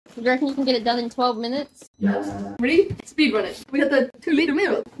You reckon you can get it done in 12 minutes? Yes. Ready? Speed run it. We got the 2-liter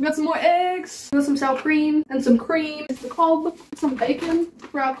milk. We got some more eggs. We got some sour cream and some cream. It's the cob. Some bacon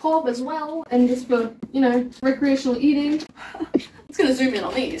for our cob as well. And just for, you know, recreational eating. It's gonna zoom in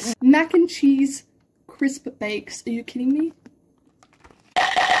on these. Mac and cheese crisp bakes. Are you kidding me?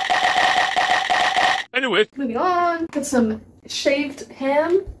 Anyway. Moving on. Got some shaved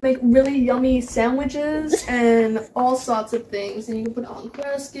ham. Make really yummy sandwiches and all sorts of things. And you can put it on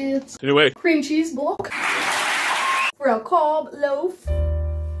baskets. Anyway. Cream cheese block for our cob loaf.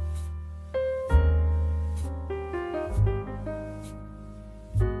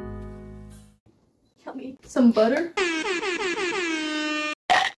 Yummy. Some butter.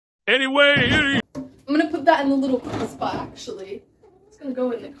 Anyway. I'm gonna put that in the little crisper actually. It's gonna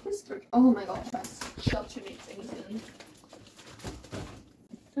go in the crisper. Oh my gosh, that's shove too many things in.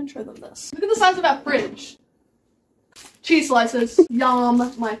 Don't show them this. Look at the size of that fridge. Cheese slices.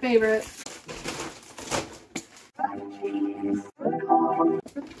 Yum, my favorite.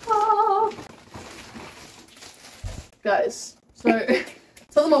 Guys, so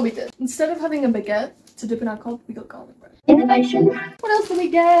tell them what we did. Instead of having a baguette to dip in our cob, we got garlic bread. Innovation. What else did we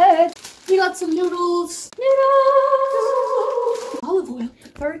get? We got some noodles. Noodles! Olive oil,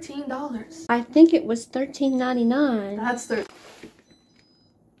 $13. I think it was $13.99. That's $13.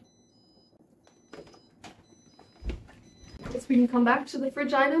 Guess we can come back to the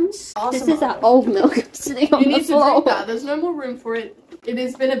fridge items. Awesome. This is that old milk sitting on You the need to floor. drink that. There's no more room for it. It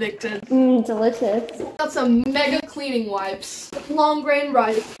has been evicted. Delicious. Got some mega cleaning wipes. Long grain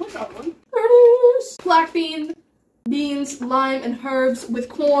rice. What's that one? There it is. Black beans, lime, and herbs with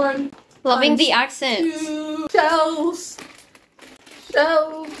corn. Loving the accent. Shells.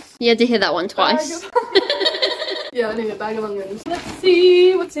 You had to hear that one twice. Yeah, I need a bag of onions. Let's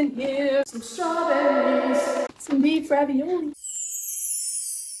see what's in here. Some strawberries. Some beef ravioli.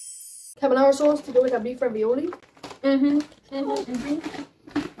 Carbonara sauce to go with our beef ravioli.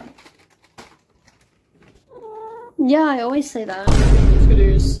 Yeah, I always say that.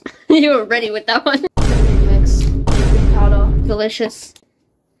 Scooters. You were ready with that one. Mix. Powder. Delicious.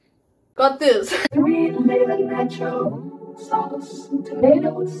 Got this. Green lemon nacho sauce,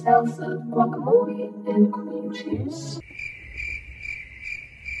 tomato salsa, guacamole, and cream cheese.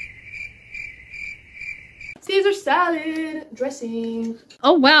 Caesar salad dressing.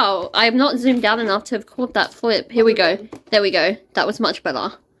 Oh wow, I have not zoomed out enough to have caught that flip. Here we go. There we go. That was much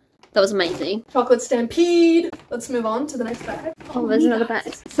better. That was amazing. Chocolate stampede. Let's move on to the next bag. Oh, there's another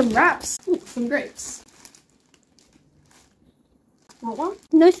bag. Some wraps. Ooh, some grapes. Want one?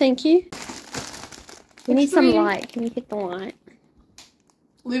 No, thank you. We need some Extreme. light. Can you hit the light?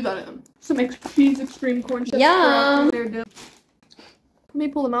 Leave that in. Some cheese extreme corn chips. Yum. Let me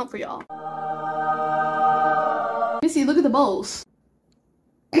pull them out for y'all. Missy, look at the bowls.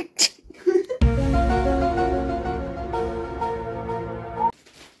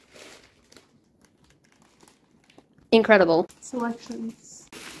 Incredible. Selections.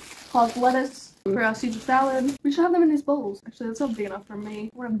 Hot lettuce for our Caesar salad. We should have them in these bowls. Actually, that's not big enough for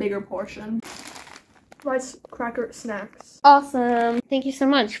me. I want a bigger portion. Rice cracker snacks. Awesome. Thank you so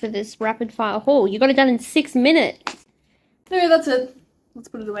much for this rapid fire haul. You got it done in 6 minutes. There, that's it. Let's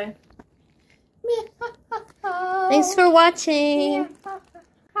put it away. Thanks for watching.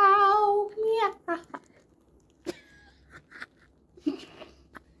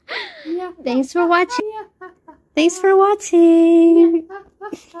 Thanks for watching. Thanks for watching.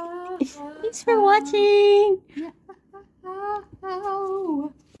 Thanks for watching.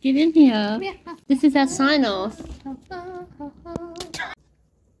 Get in here. This is our sign off.